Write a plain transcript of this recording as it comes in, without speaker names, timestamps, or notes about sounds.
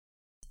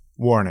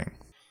Warning.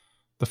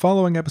 The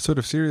following episode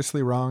of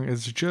Seriously Wrong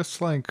is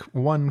just like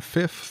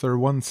 1/5 or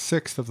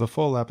 1/6 of the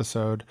full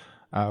episode,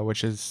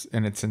 which is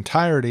in its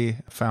entirety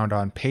found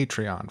on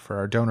Patreon for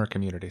our donor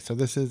community. So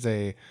this is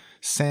a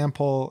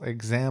sample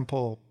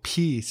example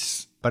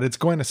piece, but it's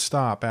going to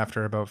stop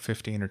after about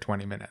 15 or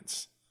 20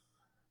 minutes.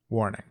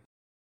 Warning.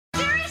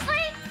 Seriously?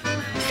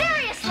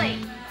 Seriously?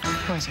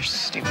 Boys are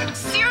stupid.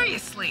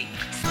 Seriously?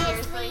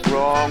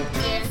 Wrong.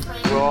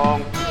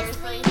 Wrong.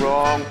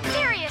 Wrong.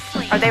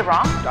 Seriously? Are they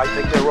wrong? I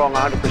think they're wrong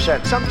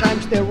 100%.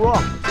 Sometimes they're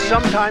wrong.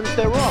 Sometimes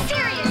they're wrong.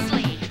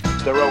 Seriously?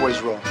 They're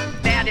always wrong.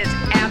 That is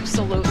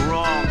absolute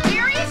Wrong.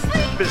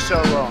 Seriously? It's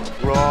so wrong.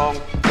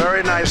 Wrong.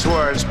 Very nice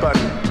words, but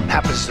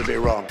happens to be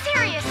wrong.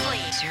 Seriously?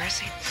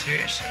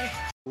 Seriously?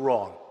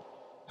 Wrong.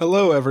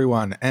 Hello,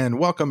 everyone, and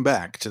welcome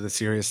back to the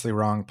Seriously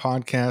Wrong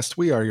podcast.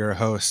 We are your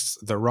hosts,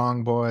 the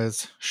Wrong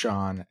Boys,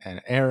 Sean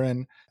and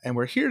Aaron, and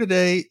we're here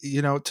today,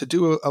 to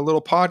do a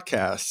little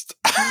podcast.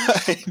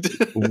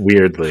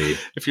 Weirdly.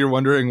 If you're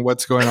wondering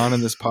what's going on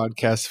in this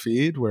podcast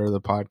feed, where the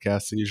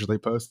podcasts are usually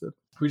posted,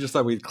 we just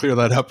thought we'd clear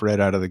that up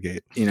right out of the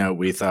gate.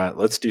 We thought,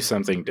 let's do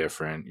something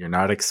different. You're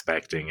not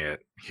expecting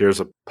it. Here's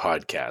a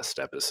podcast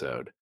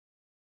episode.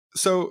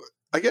 So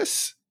I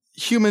guess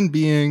human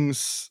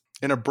beings,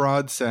 in a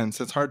broad sense,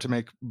 it's hard to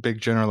make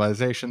big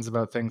generalizations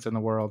about things in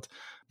the world,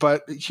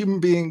 but human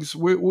beings,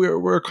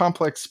 we're a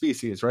complex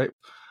species, right?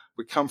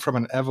 We come from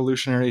an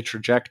evolutionary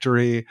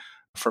trajectory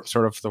from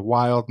sort of the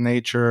wild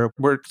nature.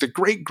 We're the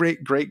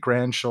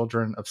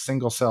great-great-great-grandchildren of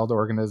single-celled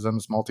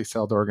organisms,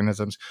 multi-celled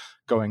organisms,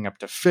 going up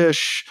to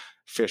fish.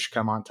 Fish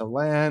come onto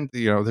land.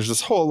 There's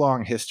this whole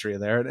long history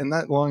there. And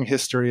that long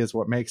history is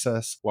what makes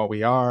us what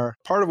we are.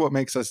 Part of what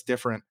makes us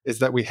different is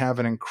that we have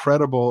an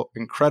incredible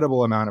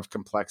amount of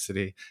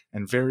complexity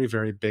and very,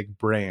 very big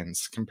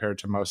brains compared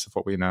to most of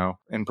what we know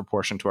in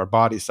proportion to our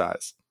body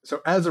size.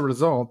 So as a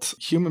result,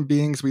 human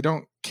beings, we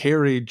don't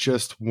carry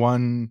just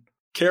one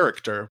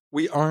character.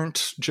 We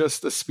aren't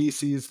just a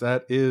species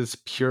that is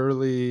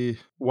purely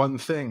one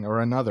thing or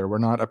another. We're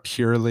not a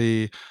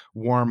purely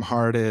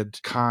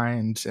warm-hearted,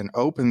 kind, and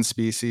open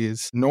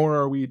species, nor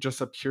are we just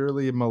a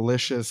purely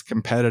malicious,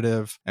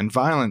 competitive, and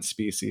violent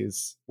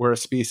species. We're a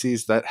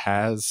species that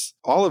has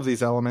all of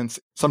these elements,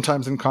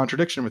 sometimes in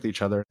contradiction with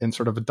each other, in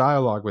sort of a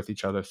dialogue with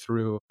each other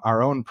through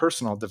our own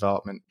personal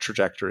development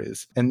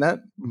trajectories. And that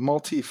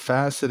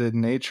multifaceted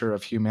nature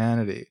of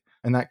humanity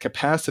and that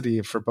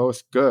capacity for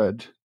both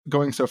good,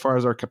 going so far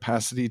as our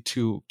capacity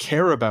to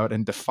care about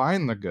and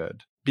define the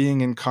good,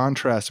 being in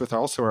contrast with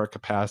also our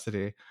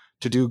capacity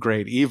to do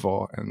great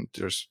evil. And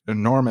there's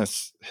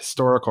enormous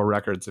historical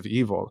records of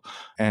evil.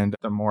 And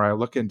the more I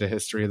look into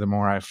history, the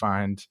more I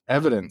find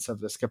evidence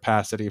of this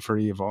capacity for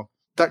evil.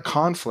 That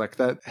conflict,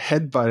 that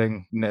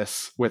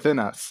headbuttingness within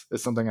us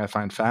is something I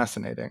find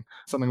fascinating,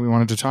 something we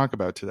wanted to talk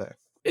about today.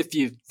 If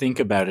you think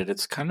about it,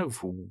 it's kind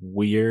of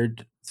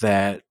weird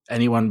that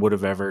anyone would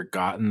have ever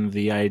gotten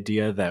the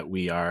idea that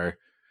we are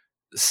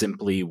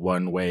simply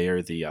one way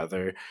or the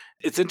other.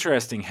 It's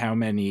interesting how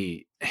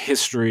many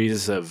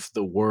histories of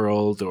the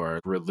world or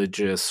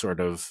religious sort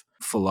of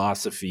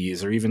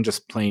philosophies, or even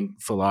just plain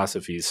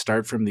philosophies,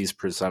 start from these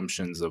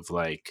presumptions of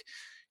like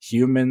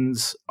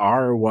humans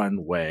are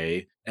one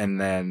way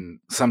and then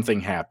something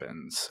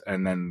happens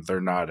and then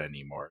they're not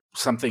anymore.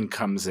 Something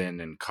comes in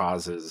and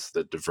causes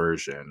the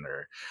diversion,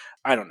 or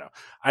I don't know.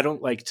 I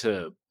don't like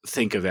to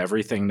think of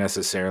everything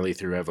necessarily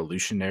through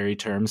evolutionary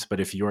terms,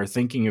 but if you are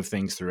thinking of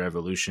things through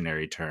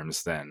evolutionary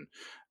terms, then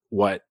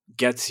what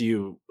gets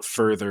you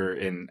further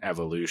in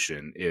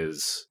evolution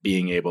is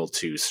being able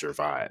to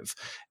survive.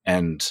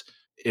 And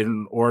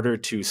in order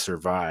to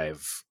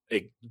survive,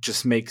 it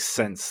just makes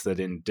sense that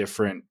in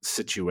different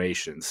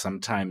situations,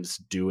 sometimes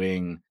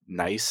doing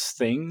nice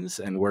things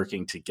and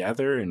working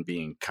together and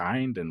being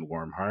kind and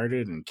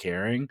warm-hearted and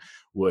caring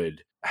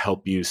would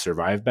help you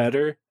survive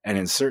better. And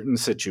in certain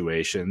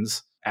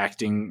situations,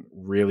 acting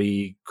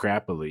really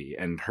crappily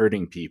and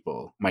hurting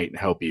people might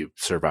help you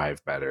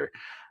survive better.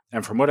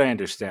 And from what I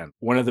understand,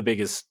 one of the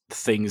biggest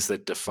things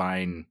that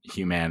define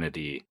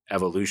humanity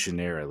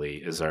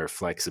evolutionarily is our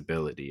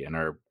flexibility and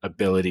our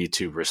ability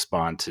to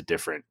respond to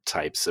different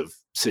types of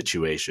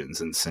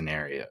situations and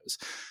scenarios.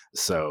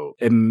 So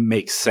it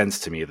makes sense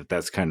to me that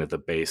that's kind of the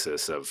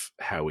basis of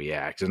how we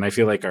act. And I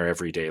feel like our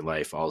everyday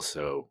life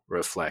also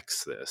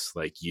reflects this.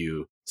 Like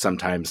you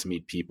sometimes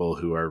meet people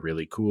who are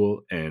really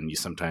cool, and you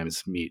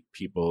sometimes meet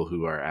people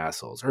who are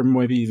assholes. Or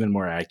maybe even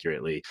more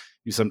accurately,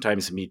 you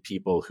sometimes meet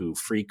people who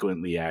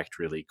frequently act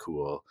really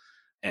cool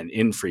and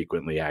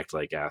infrequently act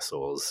like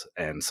assholes.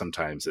 And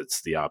sometimes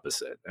it's the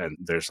opposite. And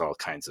there's all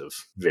kinds of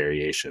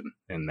variation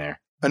in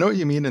there. I know what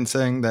you mean in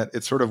saying that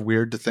it's sort of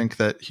weird to think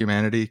that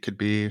humanity could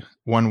be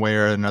one way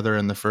or another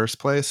in the first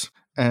place.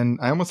 And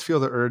I almost feel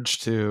the urge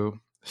to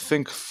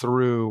think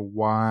through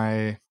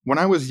why, when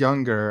I was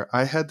younger,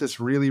 I had this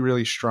really,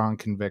 really strong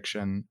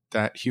conviction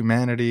that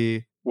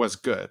humanity was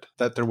good,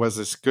 that there was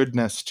this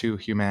goodness to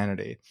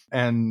humanity.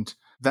 And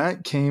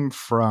that came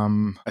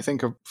from, I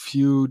think, a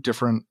few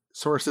different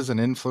sources and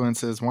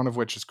influences, one of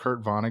which is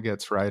Kurt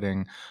Vonnegut's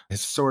writing,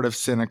 his sort of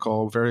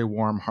cynical, very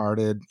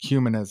warm-hearted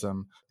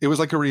humanism. It was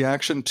like a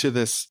reaction to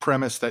this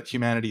premise that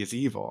humanity is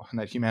evil and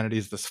that humanity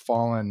is this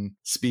fallen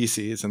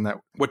species and that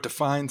what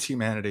defines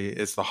humanity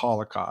is the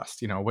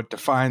Holocaust. What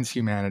defines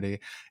humanity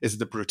is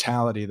the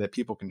brutality that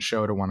people can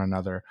show to one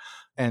another.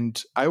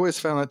 And I always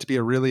found that to be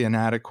a really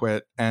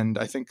inadequate and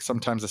I think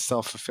sometimes a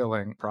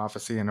self-fulfilling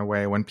prophecy in a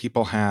way when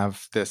people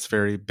have this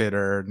very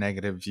bitter,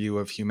 negative view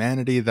of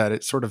humanity that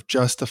it sort of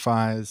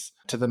justifies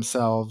to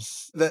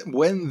themselves that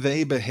when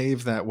they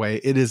behave that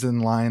way, it is in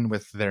line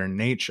with their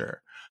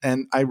nature.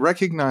 And I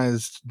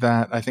recognized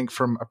that, I think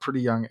from a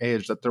pretty young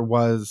age, that there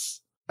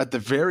was, at the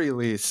very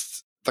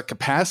least, the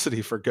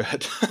capacity for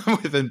good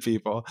within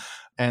people,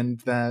 and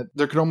that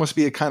there could almost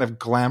be a kind of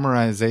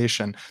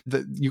glamorization,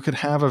 that you could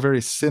have a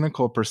very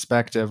cynical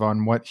perspective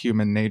on what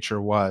human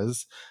nature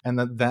was, and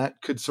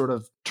that could sort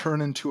of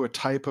turn into a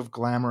type of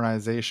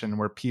glamorization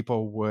where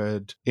people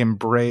would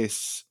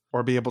embrace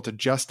or be able to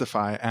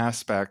justify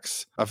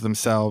aspects of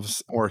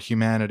themselves or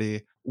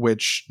humanity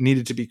which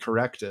needed to be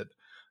corrected.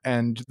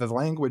 And the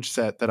language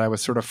set that I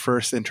was sort of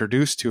first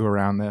introduced to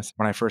around this,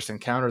 when I first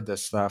encountered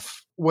this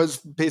stuff, was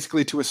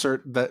basically to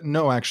assert that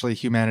no, actually,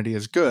 humanity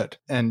is good.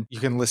 And you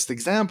can list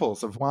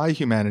examples of why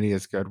humanity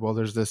is good. Well,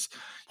 there's this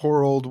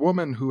poor old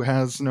woman who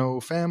has no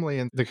family,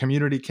 and the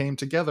community came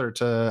together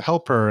to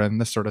help her,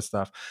 and this sort of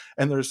stuff.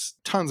 And there's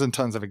tons and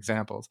tons of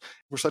examples.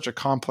 We're such a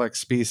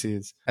complex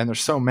species, and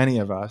there's so many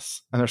of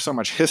us, and there's so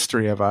much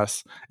history of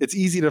us. It's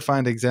easy to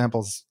find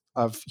examples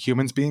of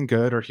humans being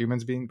good or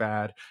humans being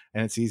bad,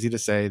 and it's easy to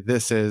say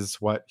this is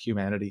what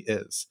humanity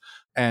is.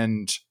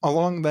 And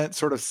along that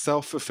sort of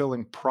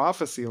self-fulfilling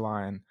prophecy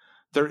line,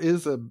 there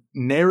is a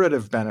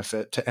narrative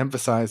benefit to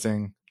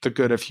emphasizing the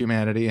good of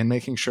humanity and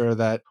making sure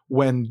that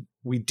when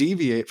we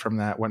deviate from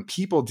that, when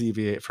people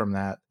deviate from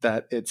that,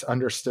 that it's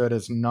understood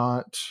as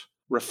not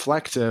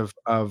reflective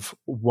of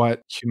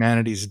what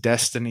humanity's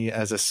destiny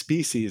as a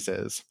species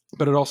is.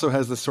 But it also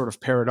has this sort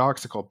of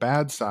paradoxical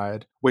bad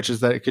side, which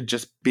is that it could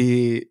just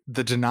be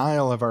the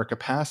denial of our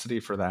capacity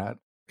for that.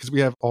 Because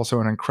we have also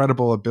an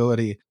incredible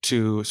ability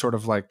to sort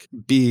of like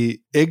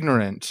be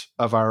ignorant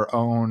of our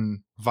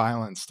own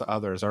violence to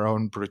others, our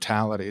own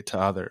brutality to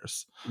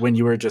others. When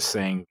you were just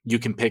saying you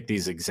can pick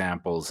these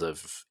examples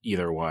of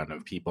either one,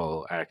 of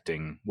people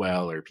acting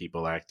well or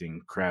people acting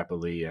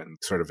crappily, and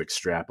sort of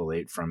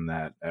extrapolate from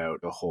that out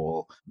a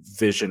whole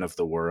vision of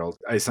the world,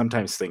 I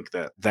sometimes think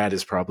that that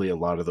is probably a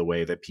lot of the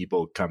way that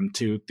people come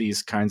to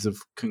these kinds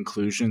of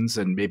conclusions,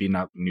 and maybe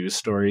not news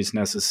stories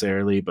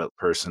necessarily, but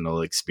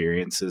personal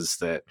experiences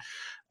that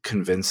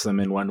convince them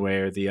in one way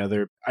or the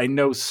other. I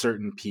know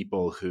certain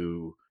people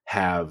who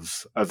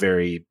have a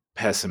very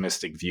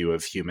pessimistic view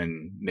of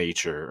human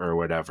nature or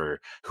whatever,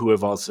 who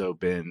have also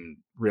been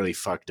really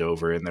fucked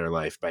over in their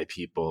life by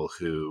people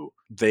who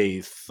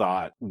they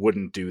thought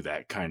wouldn't do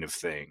that kind of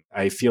thing.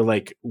 I feel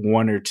like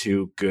one or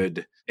two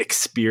good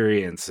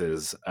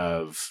experiences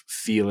of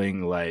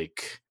feeling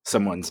like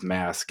someone's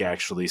mask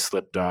actually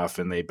slipped off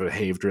and they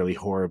behaved really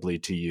horribly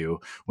to you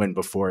when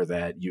before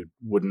that you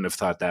wouldn't have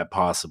thought that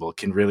possible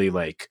can really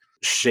like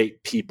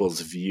shape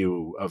people's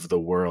view of the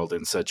world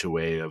in such a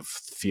way of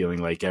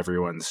feeling like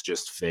everyone's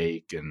just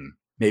fake. And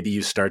maybe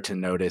you start to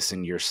notice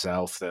in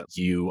yourself that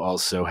you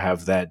also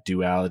have that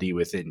duality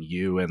within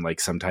you. And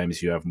like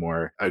sometimes you have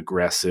more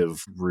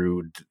aggressive,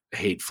 rude,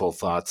 hateful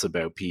thoughts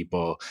about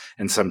people.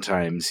 And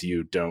sometimes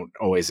you don't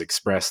always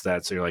express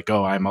that. So you're like,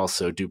 oh, I'm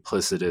also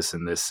duplicitous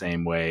in this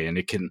same way. And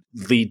it can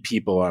lead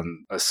people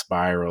on a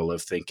spiral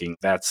of thinking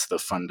that's the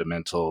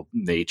fundamental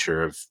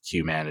nature of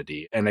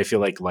humanity. And I feel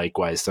like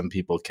likewise, some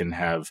people can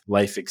have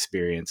life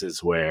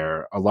experiences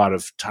where a lot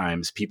of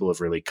times people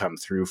have really come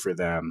through for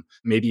them.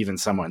 Maybe even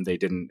someone they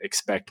didn't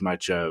expect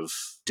much of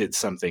did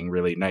something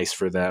really nice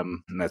for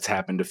them. And that's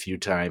happened a few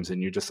times. And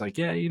you're just like,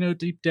 yeah,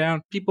 deep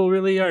down, people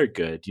really are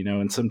good,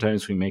 and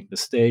sometimes we make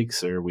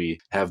mistakes or we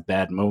have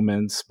bad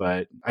moments,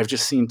 but I've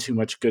just seen too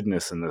much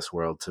goodness in this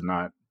world to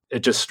not. It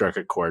just struck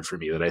a chord for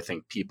me that I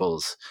think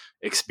people's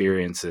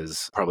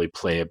experiences probably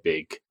play a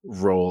big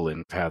role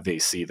in how they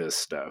see this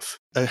stuff.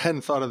 I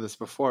hadn't thought of this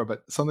before,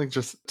 but something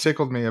just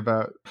tickled me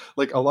about,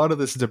 like, a lot of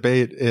this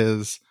debate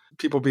is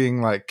people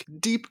being like,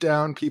 deep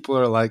down, people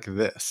are like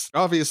this.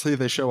 Obviously,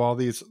 they show all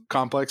these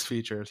complex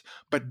features,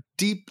 but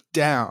deep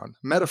down,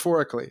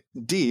 metaphorically,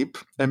 deep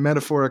and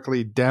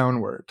metaphorically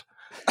downward.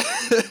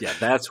 Yeah,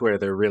 that's where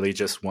they're really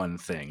just one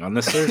thing. On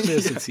the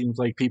surface, It seems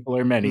like people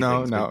are many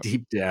things, but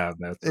deep down,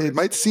 it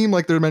might seem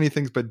like there are many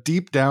things, but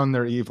deep down,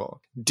 they're evil.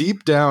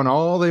 Deep down,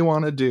 all they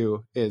want to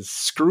do is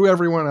screw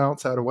everyone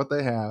else out of what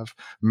they have,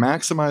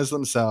 maximize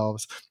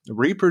themselves,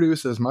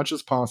 reproduce as much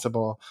as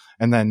possible,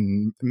 and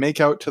then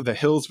make out to the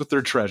hills with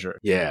their treasure.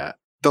 Yeah.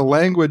 The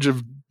language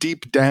of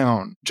deep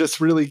down just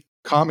really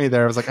caught me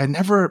there. I was like,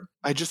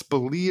 I just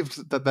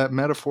believed that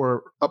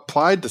metaphor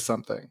applied to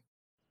something.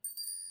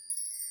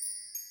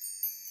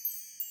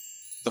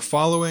 The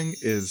following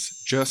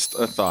is just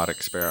a thought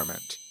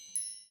experiment.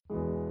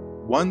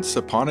 Once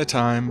upon a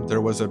time,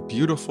 there was a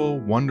beautiful,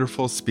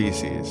 wonderful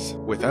species,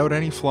 without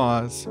any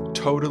flaws,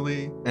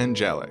 totally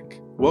angelic.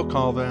 We'll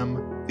call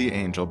them the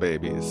angel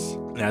babies.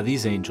 Now,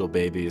 these angel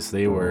babies,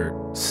 they were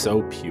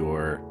so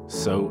pure,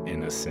 so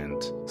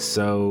innocent,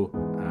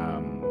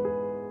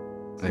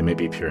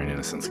 maybe pure and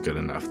innocent's good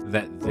enough,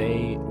 that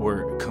they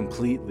were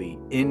completely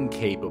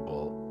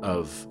incapable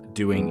of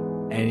doing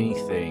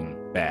anything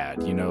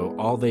bad. You know,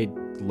 all they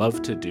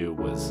loved to do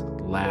was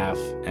laugh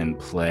and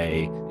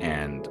play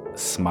and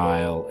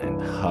smile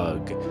and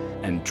hug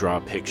and draw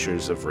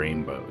pictures of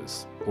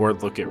rainbows or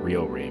look at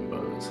real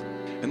rainbows.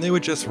 And they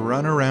would just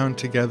run around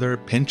together,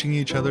 pinching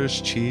each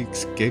other's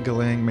cheeks,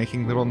 giggling,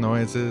 making little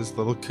noises,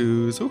 little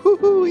coos,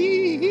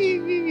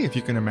 if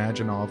you can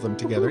imagine all of them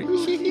together.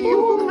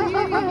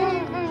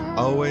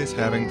 Always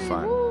having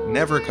fun,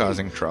 never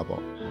causing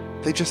trouble.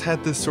 They just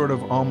had this sort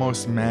of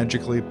almost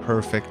magically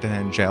perfect and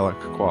angelic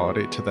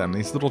quality to them,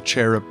 these little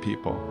cherub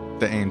people,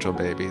 the angel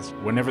babies.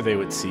 Whenever they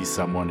would see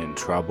someone in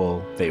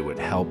trouble, they would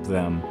help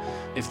them.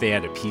 If they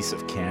had a piece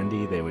of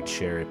candy, they would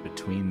share it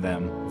between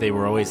them. They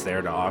were always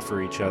there to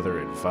offer each other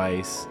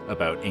advice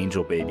about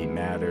angel baby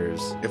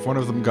matters. If one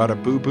of them got a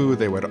boo-boo,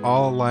 they would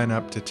all line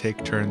up to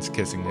take turns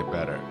kissing it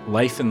better.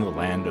 Life in the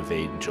land of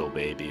angel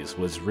babies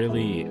was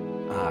really,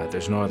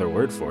 there's no other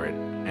word for it,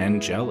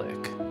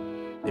 angelic.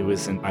 It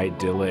was an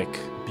idyllic,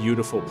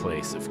 beautiful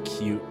place of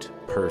cute,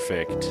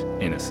 perfect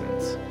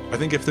innocence. I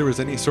think if there was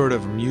any sort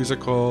of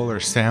musical or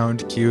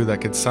sound cue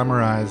that could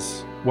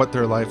summarize what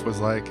their life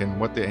was like and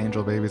what the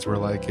angel babies were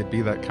like, it'd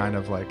be that kind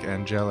of like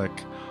angelic,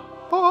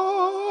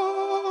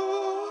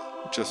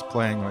 just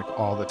playing like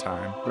all the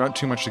time. Not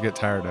too much to get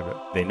tired of it.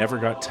 They never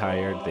got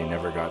tired, they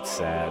never got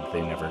sad,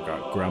 they never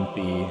got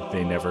grumpy,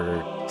 they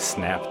never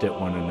snapped at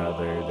one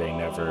another, they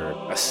never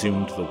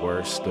assumed the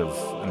worst of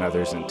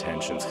another's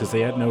intentions, because they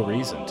had no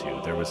reason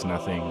to. There was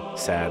nothing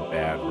sad,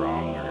 bad,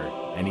 wrong,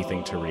 or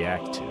anything to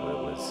react to.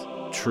 It was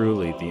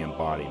truly the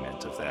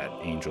embodiment of that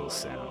angel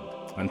sound.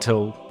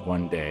 Until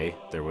one day,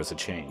 there was a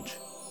change.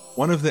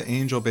 One of the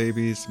angel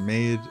babies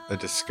made a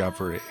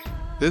discovery.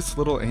 This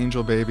little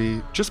angel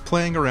baby, just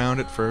playing around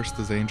at first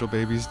as angel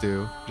babies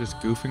do, just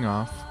goofing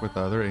off with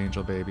other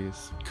angel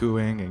babies,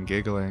 cooing and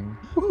giggling,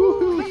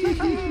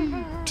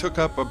 took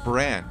up a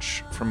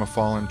branch from a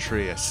fallen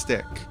tree, a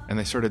stick, and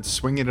they started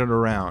swinging it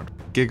around,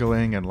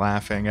 giggling and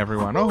laughing.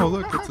 Everyone, oh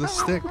look, it's the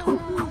stick.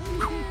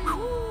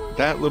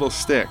 That little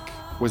stick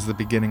was the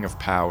beginning of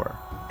power.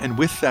 And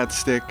with that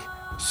stick,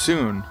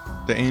 soon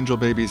the angel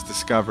babies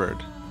discovered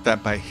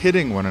that by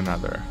hitting one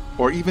another,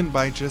 or even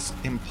by just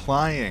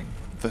implying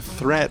the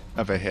threat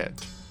of a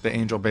hit, the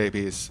angel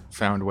babies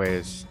found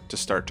ways to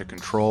start to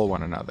control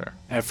one another.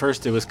 At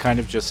first, it was kind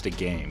of just a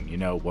game. You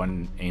know,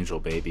 one angel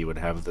baby would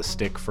have the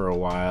stick for a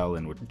while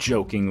and would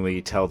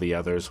jokingly tell the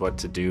others what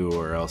to do,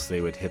 or else they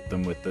would hit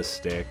them with the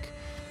stick.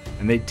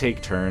 And they'd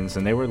take turns,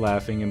 and they were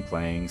laughing and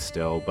playing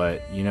still,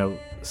 but, you know,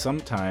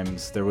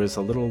 sometimes there was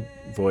a little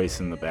voice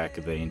in the back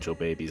of the angel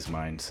baby's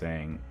mind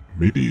saying,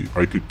 maybe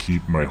I could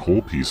keep my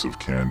whole piece of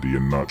candy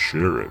and not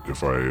share it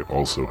if I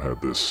also had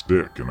this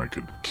stick and I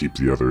could keep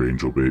the other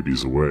angel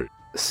babies away.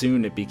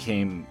 Soon it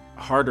became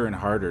harder and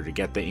harder to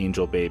get the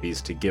angel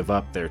babies to give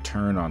up their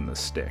turn on the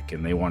stick,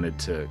 and they wanted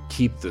to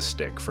keep the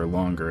stick for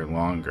longer and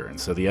longer. And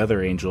so the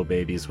other angel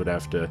babies would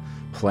have to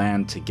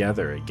plan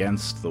together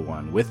against the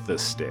one with the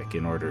stick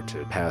in order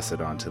to pass it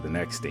on to the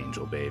next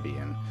angel baby.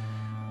 And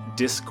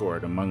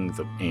discord among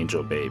the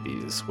angel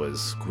babies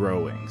was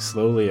growing,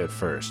 slowly at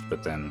first,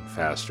 but then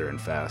faster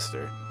and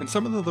faster. And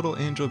some of the little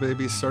angel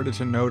babies started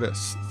to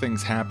notice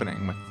things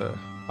happening with the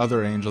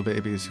other angel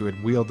babies who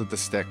had wielded the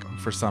stick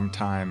for some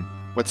time.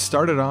 What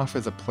started off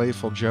as a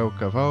playful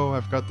joke of, oh,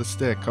 I've got the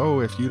stick,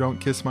 oh, if you don't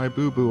kiss my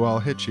boo-boo, I'll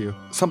hit you.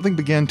 Something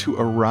began to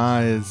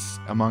arise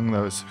among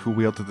those who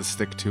wielded the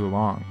stick too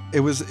long. It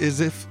was as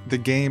if the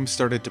game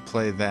started to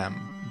play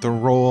them. The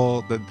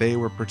role that they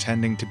were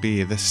pretending to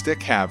be, the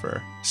stick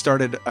haver,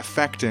 started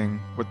affecting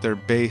what their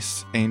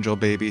base angel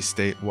baby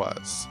state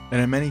was. And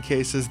in many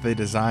cases, they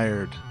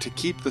desired to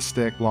keep the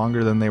stick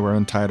longer than they were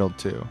entitled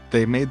to.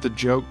 They made the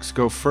jokes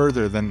go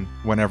further than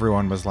when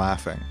everyone was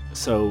laughing.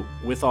 So,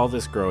 with all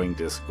this growing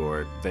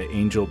discord, the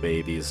angel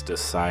babies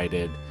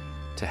decided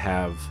to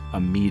have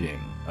a meeting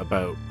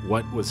about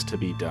what was to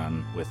be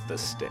done with the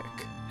stick.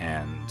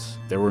 And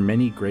there were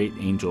many great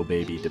angel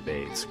baby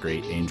debates,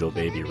 great angel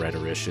baby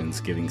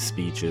rhetoricians giving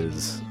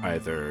speeches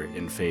either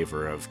in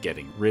favor of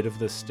getting rid of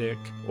the stick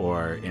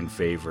or in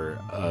favor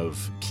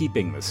of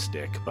keeping the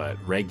stick but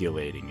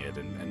regulating it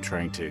and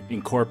trying to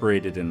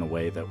incorporate it in a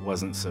way that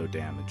wasn't so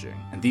damaging.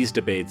 And these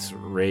debates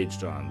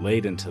raged on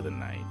late into the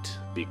night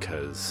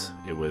because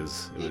it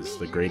was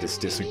the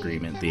greatest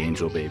disagreement the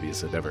angel babies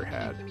had ever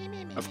had.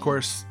 Of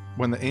course,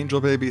 when the angel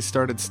babies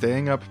started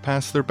staying up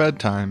past their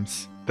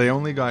bedtimes, they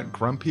only got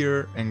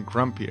grumpier and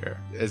grumpier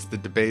as the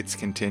debates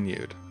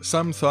continued.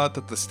 Some thought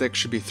that the stick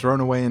should be thrown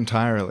away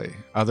entirely.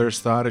 Others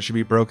thought it should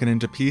be broken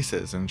into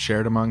pieces and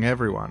shared among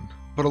everyone.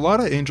 But a lot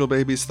of angel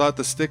babies thought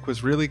the stick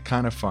was really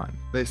kind of fun.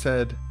 They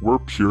said, we're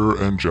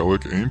pure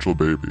angelic angel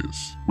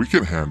babies. We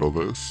can handle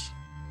this.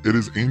 It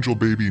is angel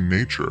baby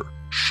nature.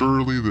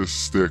 Surely this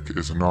stick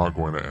is not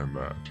going to end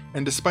that.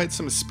 And despite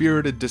some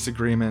spirited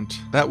disagreement,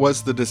 that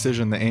was the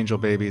decision the angel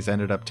babies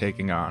ended up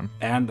taking on.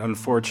 And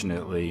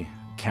unfortunately,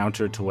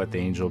 counter to what the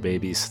angel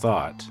babies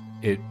thought,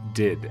 it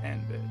did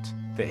end it.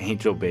 The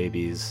angel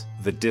babies,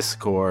 the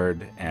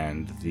discord,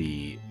 and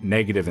the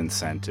negative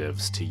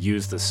incentives to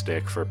use the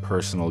stick for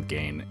personal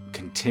gain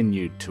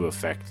continued to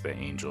affect the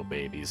angel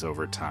babies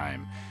over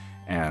time,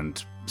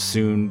 and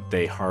soon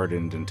they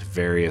hardened into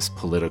various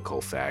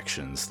political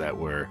factions that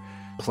were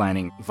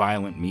planning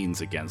violent means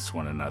against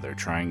one another,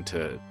 trying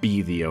to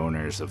be the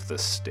owners of the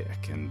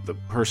stick. And the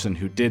person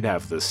who did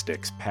have the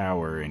stick's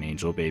power in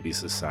angel baby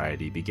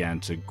society began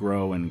to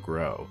grow and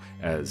grow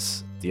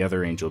as the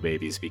other angel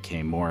babies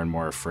became more and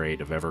more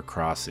afraid of ever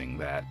crossing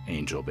that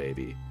angel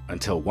baby.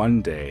 Until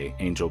one day,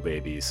 angel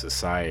baby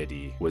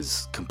society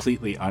was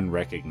completely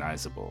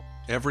unrecognizable.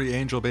 Every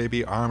angel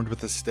baby armed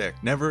with a stick,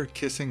 never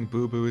kissing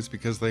boo-boos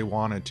because they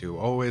wanted to,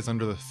 always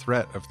under the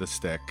threat of the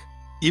stick.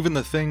 Even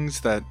the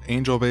things that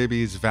angel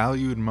babies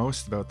valued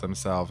most about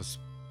themselves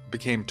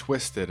became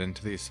twisted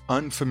into these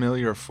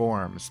unfamiliar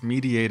forms,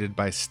 mediated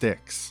by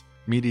sticks,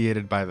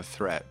 mediated by the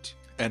threat.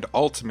 And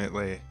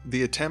ultimately,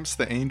 the attempts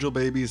the angel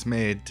babies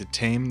made to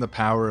tame the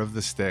power of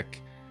the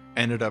stick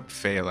ended up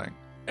failing.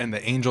 And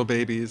the angel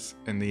babies,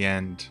 in the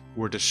end,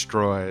 were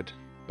destroyed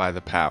by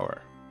the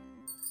power.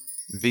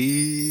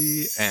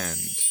 The end.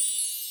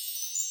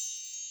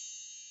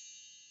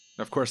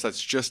 Of course,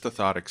 that's just a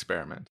thought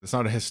experiment. It's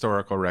not a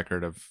historical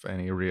record of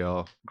any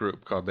real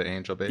group called the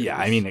Angel Babies. Yeah,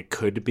 I mean, it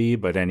could be,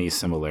 but any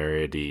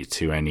similarity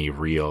to any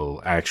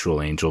real,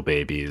 actual angel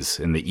babies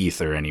in the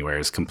ether anywhere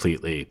is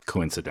completely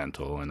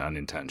coincidental and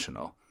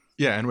unintentional.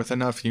 Yeah, and with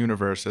enough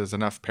universes,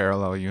 enough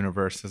parallel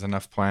universes,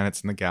 enough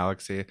planets in the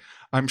galaxy,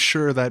 I'm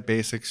sure that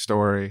basic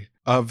story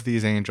of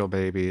these angel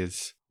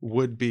babies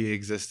would be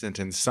existent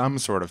in some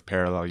sort of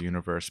parallel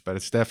universe, but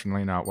it's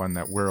definitely not one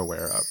that we're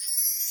aware of.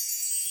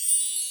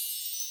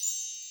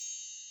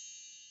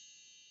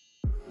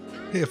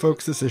 Hey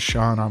folks, this is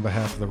Sean on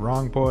behalf of the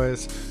Wrong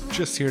Boys.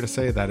 Just here to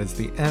say that is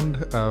the end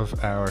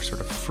of our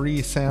sort of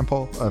free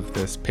sample of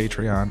this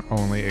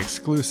Patreon-only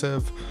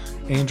exclusive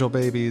Angel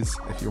Babies.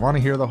 If you want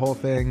to hear the whole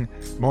thing,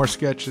 more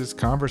sketches,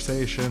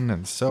 conversation,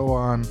 and so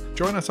on,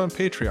 join us on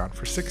Patreon.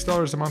 For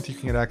 $6 a month, you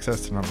can get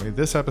access to not only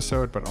this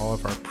episode, but all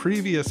of our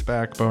previous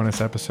back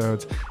bonus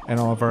episodes and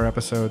all of our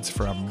episodes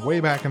from way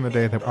back in the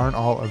day that aren't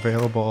all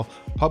available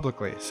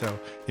publicly. So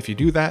if you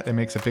do that, it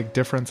makes a big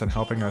difference in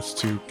helping us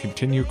to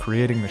continue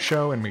creating the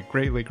show, and we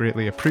greatly,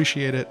 greatly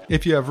appreciate it.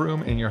 If you have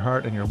room in your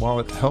heart and your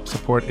wallet to help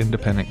support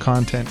independent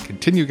content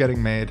continue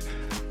getting made,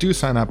 do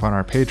sign up on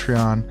our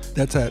Patreon.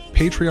 That's at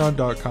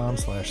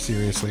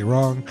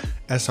patreon.com/seriously-wrong,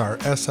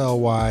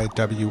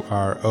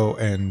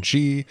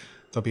 SRSLYWRONG.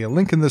 There'll be a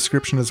link in the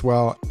description as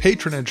well.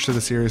 Patronage to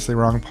the Seriously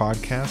Wrong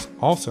podcast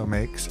also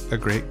makes a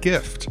great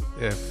gift.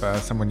 If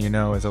someone you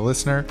know is a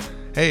listener,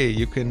 hey,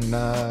 you can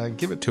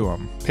give it to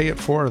them, pay it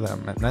for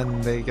them, and then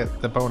they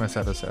get the bonus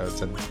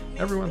episodes, and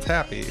everyone's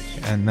happy.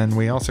 And then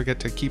we also get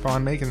to keep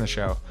on making the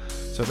show.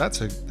 So that's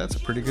a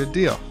pretty good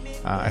deal.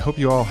 I hope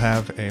you all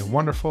have a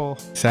wonderful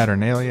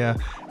Saturnalia,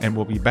 and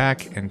we'll be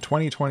back in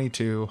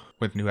 2022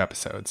 with new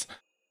episodes.